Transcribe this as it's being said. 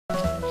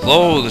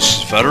Hello, this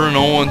is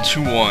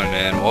Veteran0121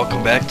 and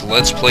welcome back to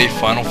Let's Play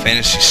Final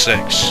Fantasy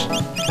VI.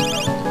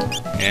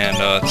 And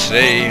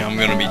today I'm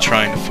going to be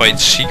trying to fight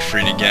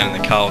Siegfried again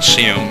in the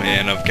Colosseum,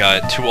 and I've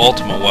got two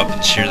ultimate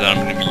weapons here that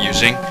I'm going to be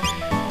using.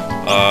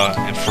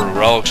 And for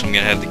relics I'm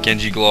going to have the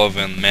Genji Glove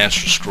and the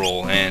Master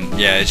Scroll. And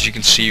yeah, as you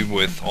can see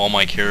with all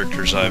my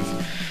characters, I've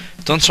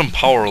done some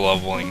power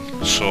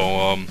leveling.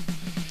 So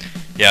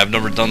yeah, I've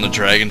never done the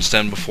Dragon's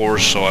Den before,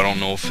 so I don't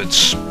know if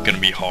it's going to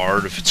be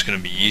hard, if it's going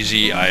to be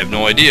easy. I have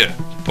no idea,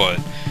 but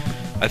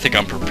I think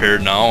I'm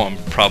prepared now. I'm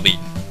probably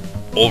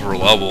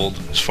over-leveled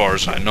as far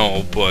as I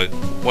know, but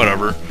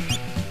whatever.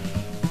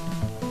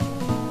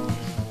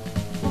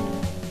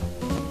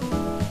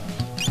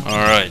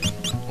 Alright,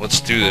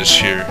 let's do this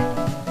here.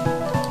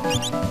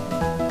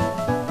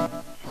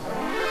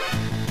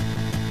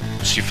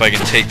 See if I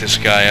can take this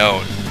guy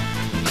out.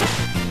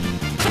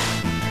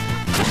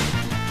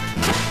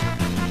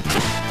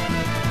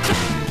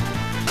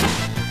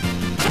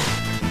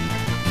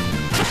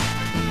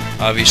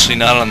 Obviously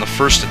not on the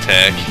first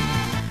attack.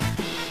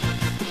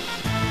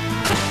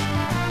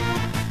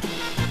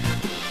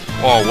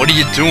 Oh, what are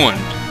you doing?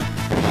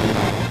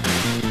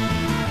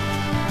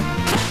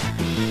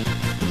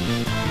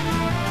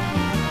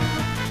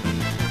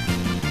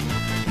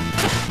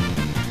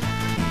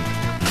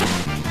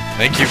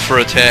 Thank you for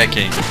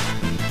attacking.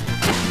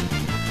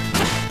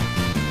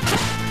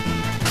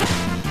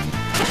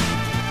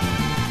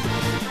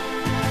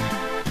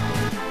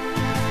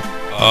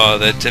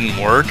 That didn't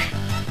work.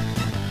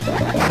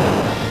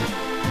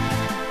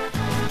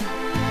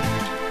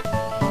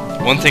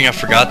 One thing I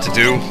forgot to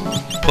do,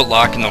 put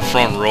Locke in the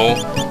front row.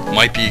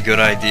 Might be a good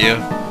idea.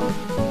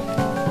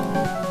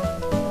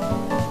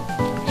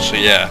 So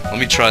yeah, let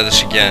me try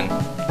this again.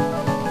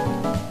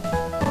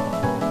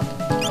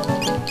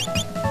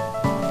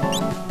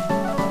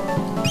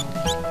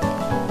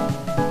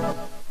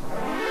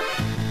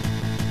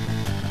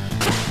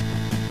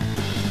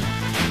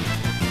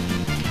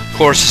 Of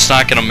course, it's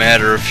not gonna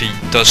matter if he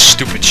does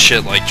stupid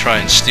shit like try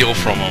and steal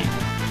from him.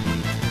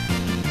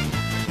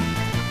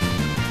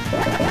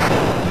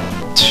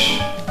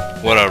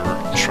 Whatever,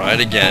 try it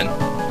again.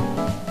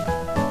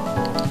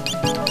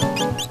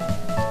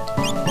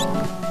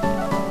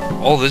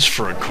 All this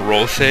for a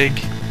growth egg?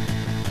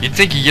 You'd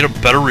think you get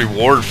a better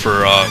reward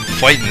for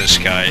fighting this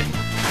guy.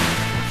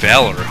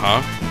 Valor,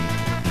 huh?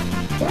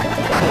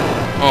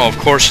 Oh, of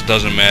course it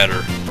doesn't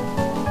matter.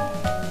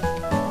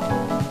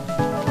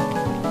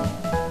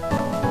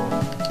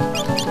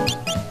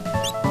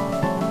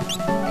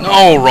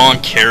 No, wrong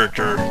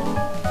character.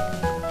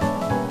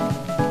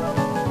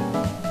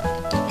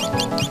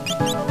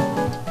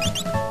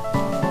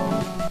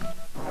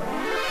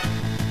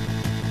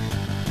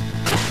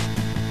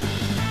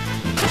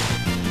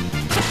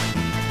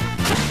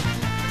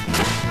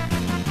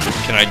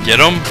 Can I get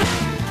him?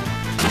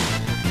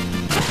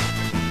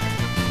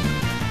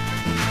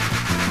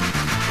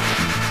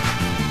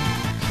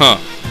 Huh.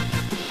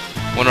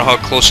 Wonder how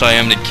close I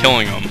am to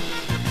killing him.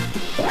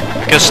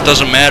 I guess it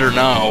doesn't matter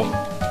now.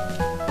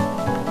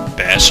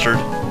 Bastard.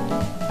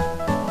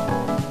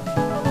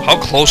 How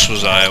close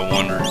was I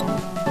wonder?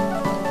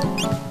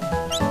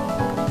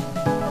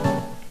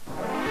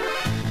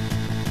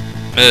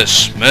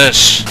 Miss,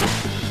 miss.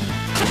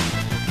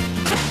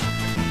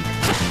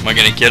 Am I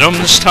gonna get him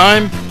this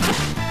time?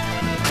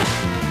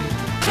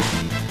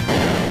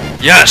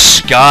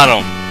 Yes, got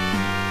him.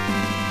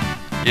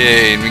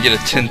 Yay, and we get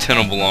a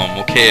Tintinabulum.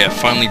 Okay, I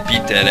finally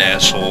beat that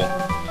asshole.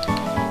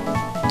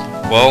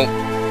 Well,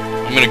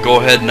 I'm gonna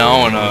go ahead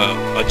now and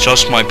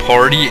adjust my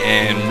party,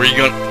 and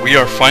we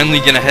are finally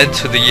gonna head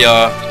to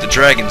the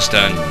Dragon's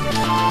Den.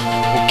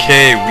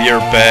 Okay, we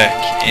are back,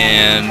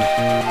 and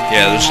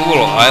yeah, there's a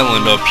little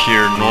island up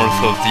here north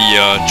of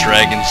the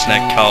Dragon's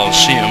Neck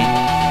Colosseum,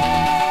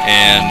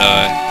 and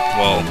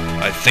well,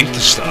 I think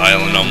this is the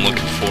island I'm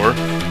looking for.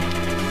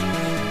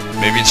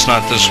 Maybe it's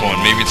not this one.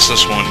 Maybe it's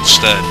this one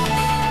instead.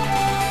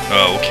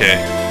 Oh, okay.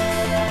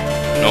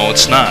 No,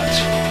 it's not.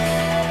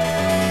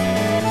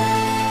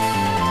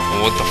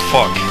 Well, what the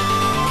fuck?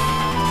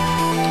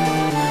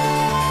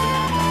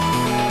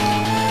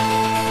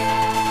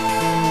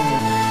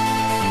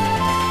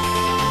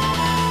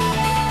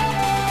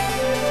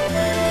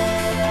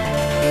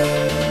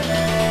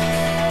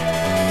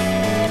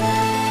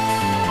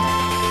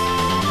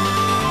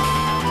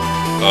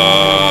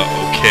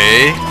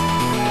 Okay.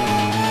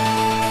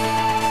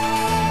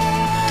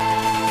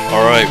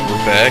 Alright,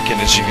 we're back,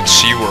 and as you can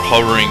see, we're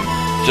hovering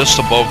just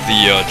above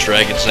the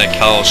Dragon's Neck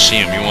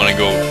Colosseum. You want to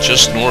go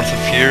just north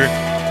of here,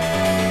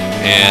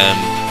 and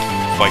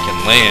if I can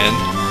land,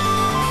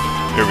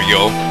 here we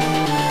go,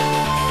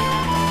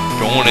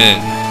 going in.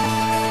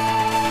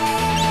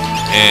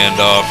 And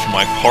for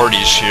my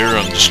parties here,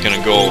 I'm just going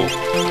to go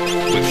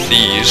with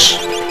these.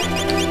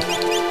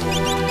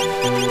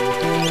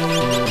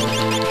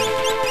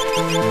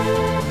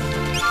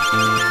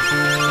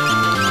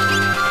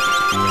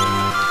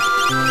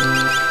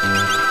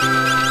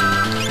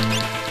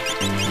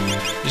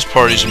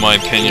 parties, in my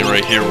opinion,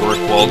 right here work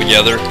well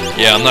together.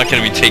 Yeah, I'm not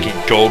going to be taking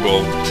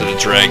Gogo to the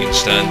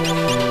Dragon's Den.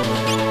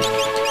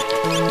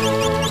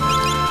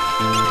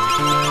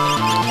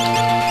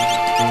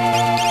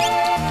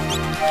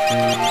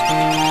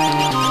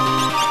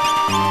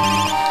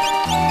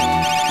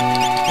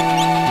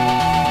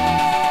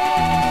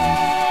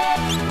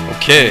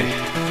 Okay.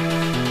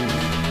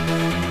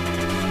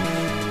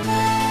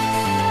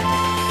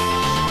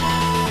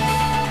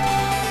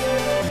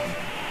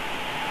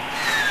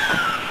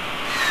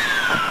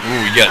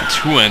 Ooh, we got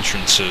 2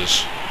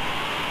 entrances.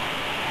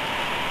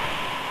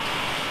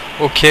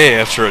 Okay,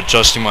 after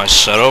adjusting my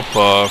setup,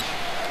 I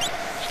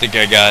think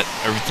I got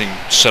everything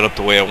set up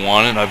the way I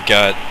wanted. I've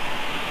got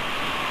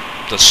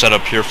the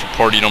setup here for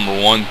party number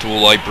 1, dual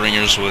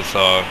Lightbringers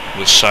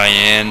with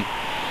Cyan.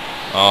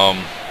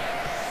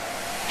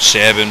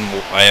 Sabin,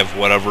 I have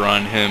whatever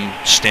on him.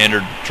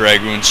 Standard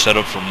Dragoon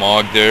setup for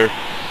Mog there.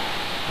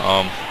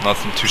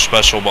 Nothing too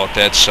special about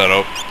that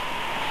setup.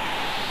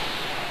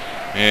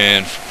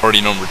 And for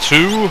party number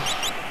 2,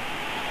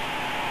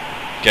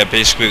 got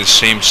basically the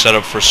same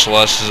setup for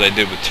Celeste as I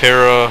did with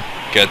Terra.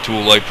 Got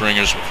dual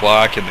Lightbringers with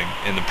Locke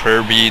and the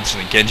Prayer Beads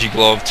and the Genji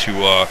Glove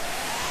to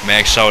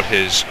max out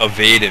his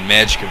evade and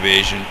magic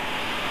evasion.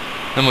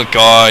 Then with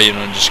Guy, you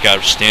know, just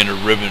got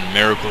standard Ribbon and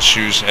Miracle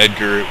Shoes.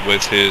 Edgar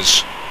with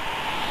his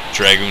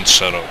Dragoon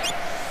setup.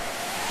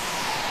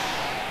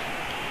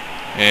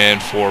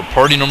 And for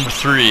party number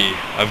 3,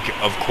 I've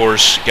of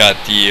course got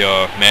the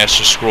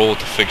Master Scroll with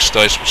the fixed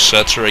dice with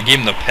Setzer. I gave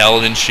him the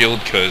Paladin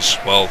shield because,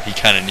 well, he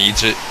kind of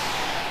needs it.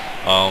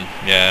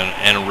 Yeah,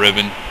 and a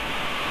ribbon.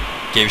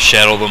 Gave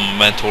Shadow the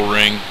Memento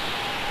Ring.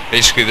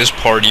 Basically, this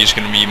party is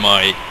going to be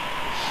my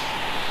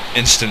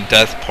instant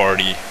death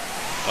party.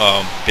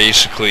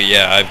 Basically,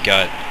 yeah, I've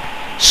got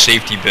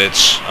safety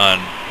bits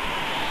on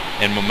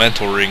and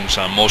memento rings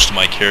on most of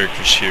my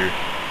characters here.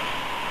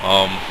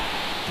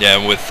 Yeah,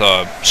 with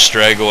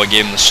Strago, I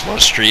gave him the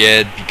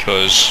Celestiad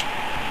because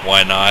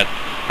why not?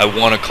 I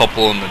won a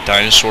couple in the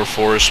Dinosaur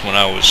Forest when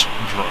I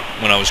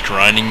was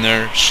grinding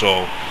there,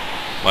 so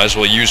might as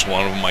well use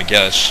one of them, I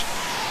guess.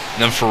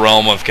 And then for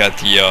Realm, I've got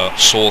the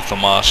Soul of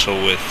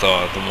Thamasso with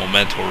the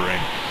Memento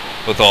Ring,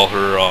 with all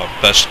her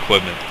best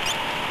equipment.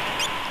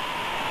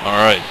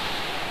 Alright.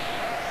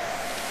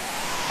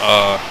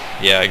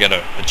 Yeah, I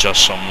gotta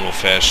adjust something real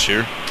fast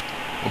here.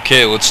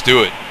 Okay, let's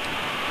do it.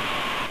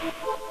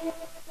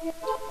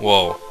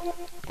 Whoa.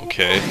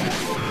 Okay.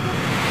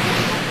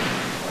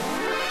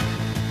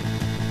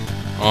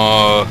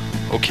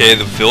 Okay,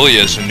 the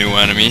Villia is a new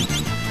enemy.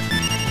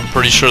 I'm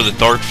pretty sure the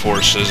Dark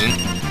Force isn't.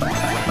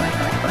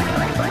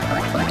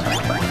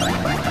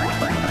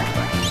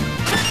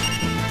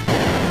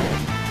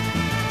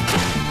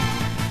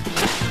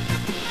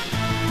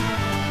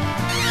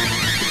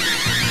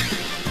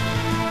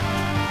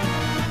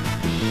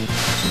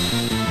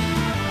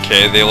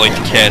 Okay, they like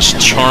to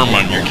cast Charm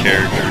on your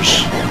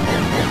characters.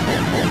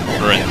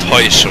 Or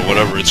Entice, or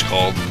whatever it's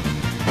called.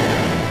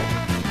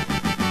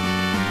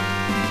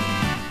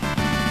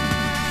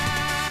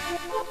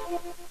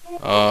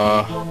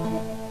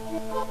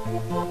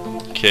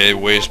 Okay,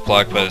 way's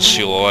blocked by the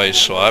Seal of Ice,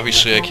 so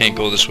obviously I can't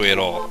go this way at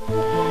all.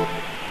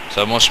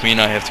 So that must mean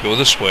I have to go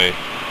this way.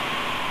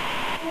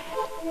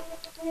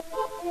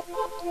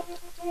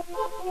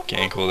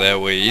 Can't go that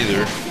way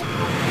either.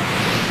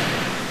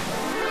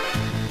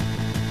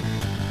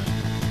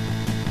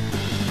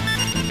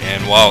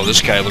 And wow,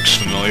 this guy looks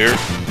familiar.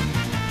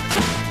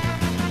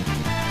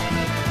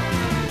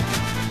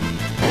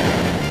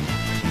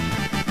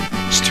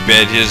 It's too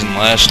bad he doesn't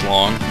last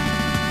long.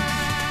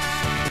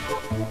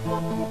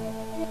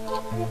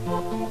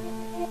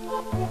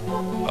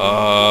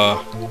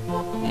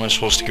 Where am I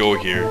supposed to go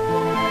here?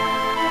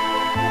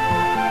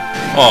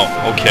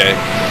 Oh, okay.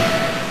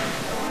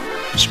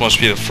 This must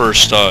be the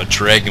first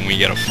dragon we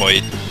gotta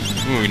fight.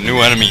 Ooh, new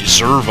enemy,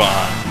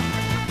 Zervon.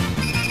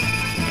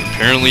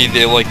 Apparently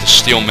they like to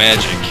steal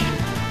magic.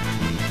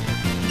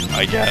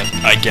 I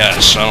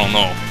guess, I don't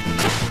know.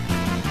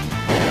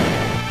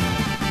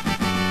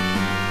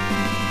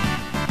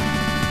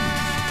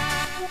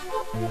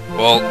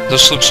 Well,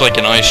 this looks like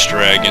an ice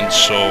dragon,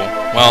 so,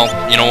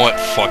 well, you know what,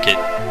 fuck it.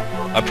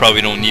 I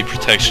probably don't need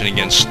protection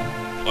against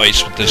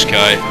ice with this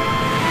guy.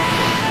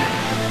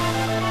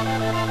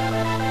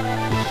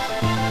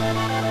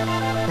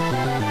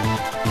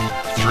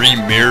 Three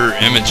mirror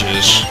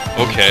images,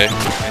 okay.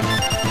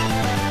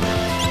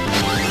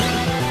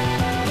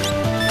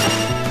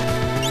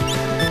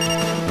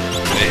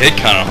 They hit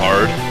kinda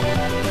hard.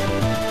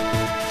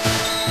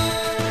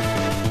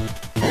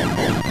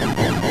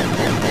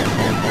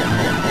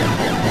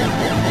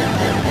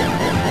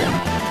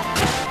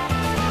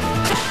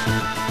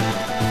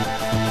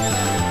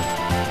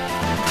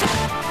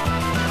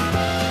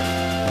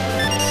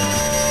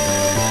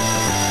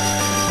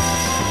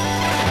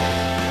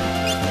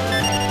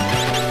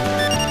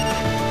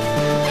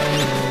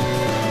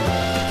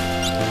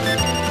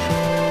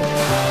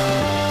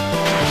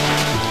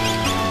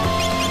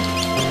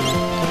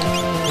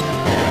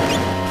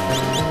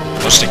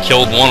 Must have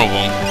killed one of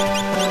them.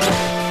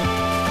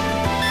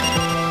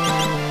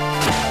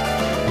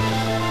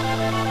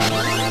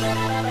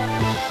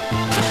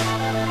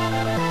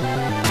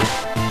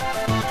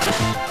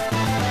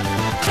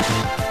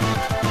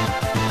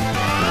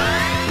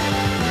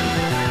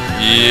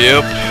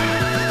 Yep.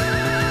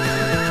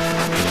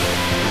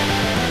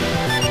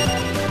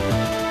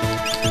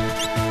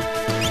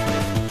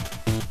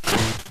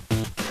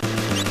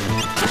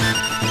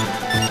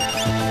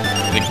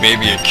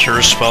 maybe a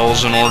cure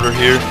spell's in order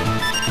here.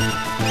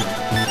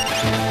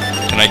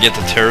 Can I get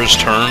the Terra's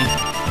turn?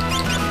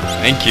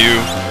 Thank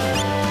you.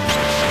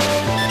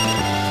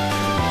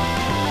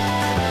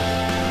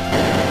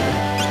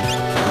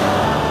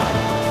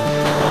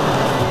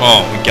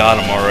 Oh, we got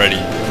him already.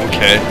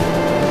 Okay.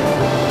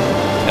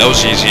 That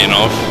was easy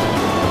enough.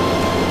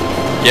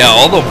 Yeah,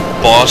 all the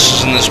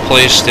bosses in this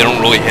place, they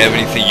don't really have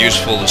anything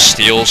useful to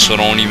steal, so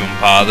don't even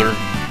bother.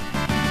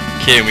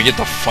 Okay, we get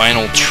the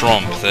final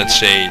trump.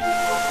 That's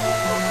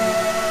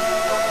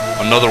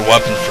another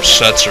weapon for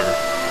Setzer.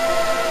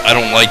 I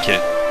don't like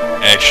it,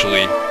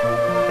 actually.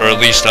 Or at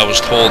least I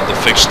was told the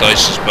fixed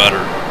dice is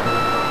better.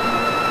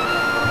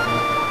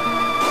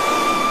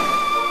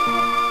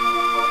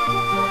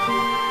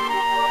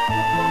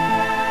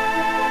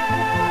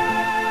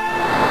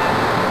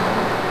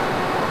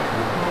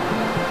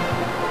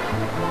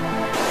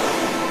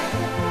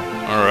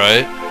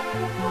 Alright.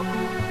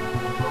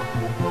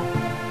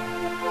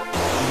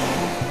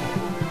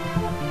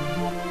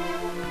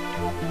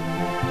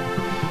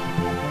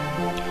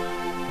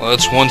 Well,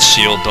 that's one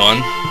seal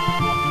done.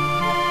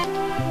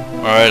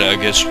 Alright, I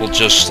guess we'll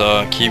just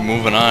keep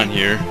moving on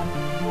here.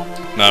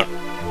 Not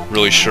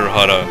really sure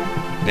how to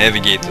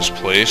navigate this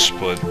place,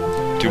 but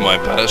do my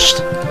best.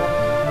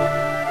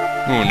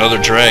 Ooh, another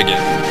dragon.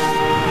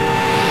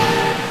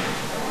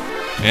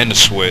 And a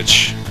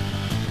switch.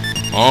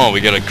 Oh,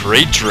 we got a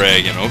great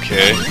dragon,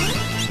 okay.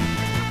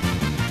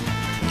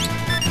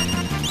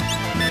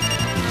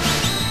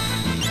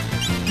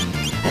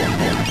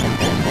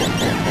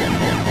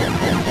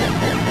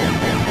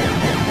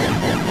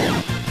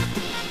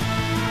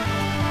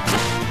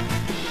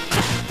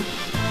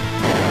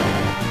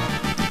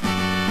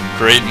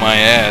 Great my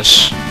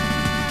ass.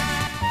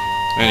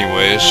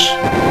 Anyways.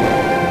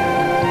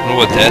 I don't know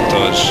what that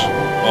does.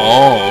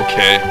 Oh,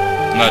 okay.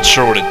 I'm not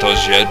sure what it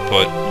does yet,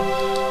 but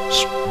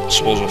I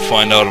suppose we'll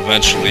find out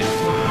eventually.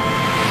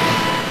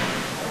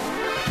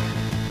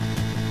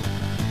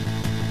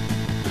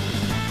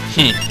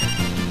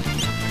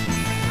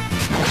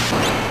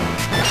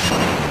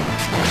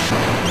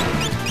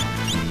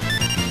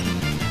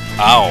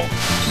 Ow.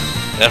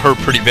 That hurt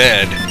pretty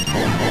bad.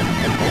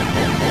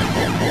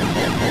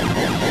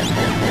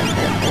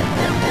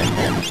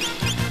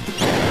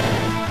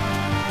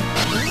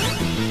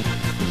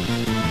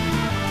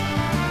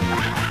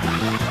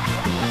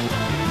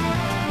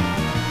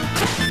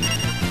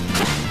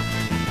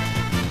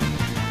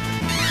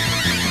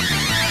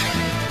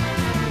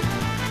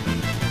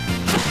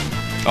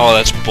 Oh,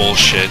 that's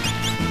bullshit.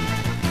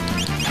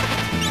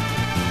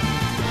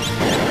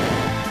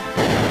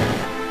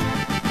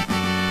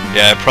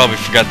 Yeah, I probably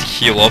forgot to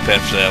heal up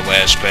after that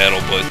last battle,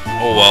 but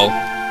oh well.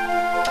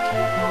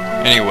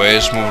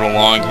 Anyways, moving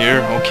along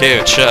here. Okay,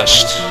 a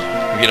chest.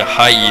 We get a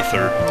high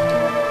ether.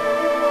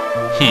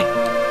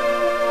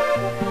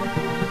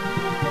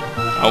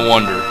 I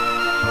wonder.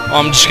 Oh,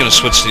 I'm just gonna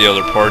switch to the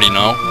other party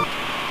now.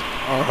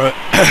 Alright.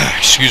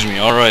 Excuse me.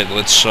 Alright,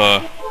 let's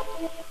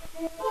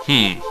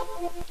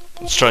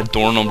let's try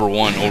door number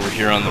 1 over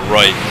here on the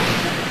right.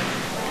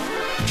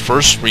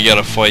 First, we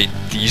gotta fight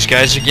these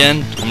guys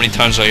again. How many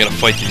times do I gotta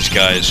fight these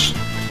guys?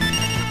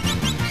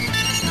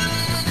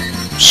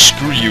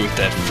 Screw you with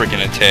that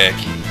frickin' attack.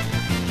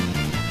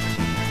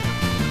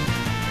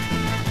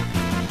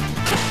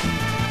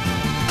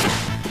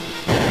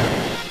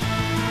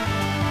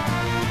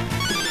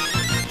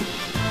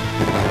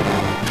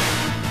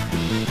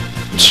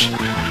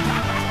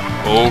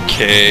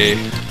 Okay.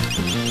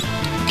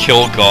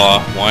 Kill Gaw,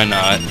 why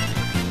not?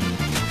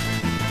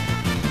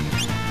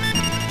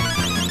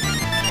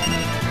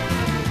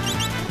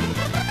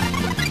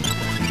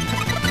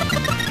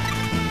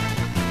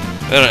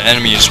 That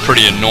enemy is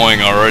pretty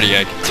annoying already,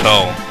 I can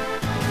tell.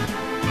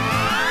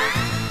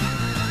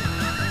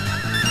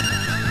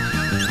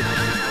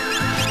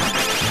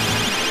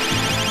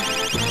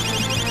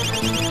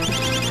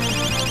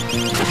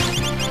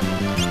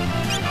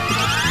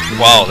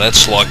 Wow,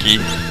 that's lucky.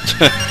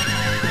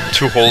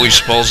 2 holy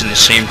spells in the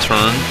same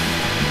turn.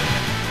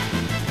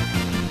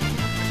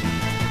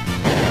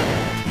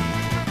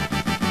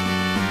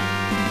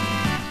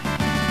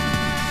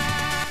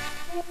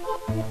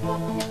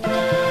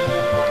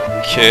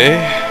 Okay.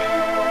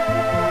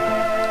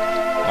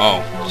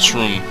 Oh, this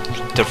room is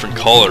a different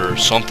color or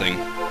something.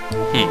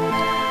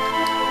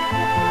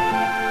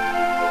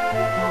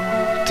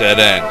 Dead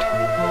end.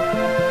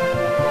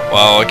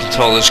 Wow, I can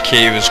tell this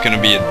cave is going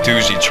to be a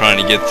doozy trying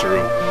to get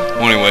through.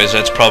 Well, anyways,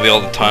 that's probably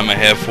all the time I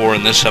have for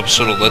in this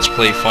episode of Let's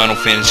Play Final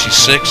Fantasy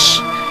VI.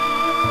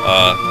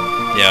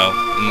 Yeah,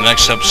 in the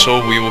next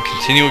episode we will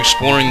continue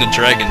exploring the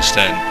Dragon's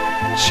Den.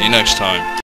 See you next time.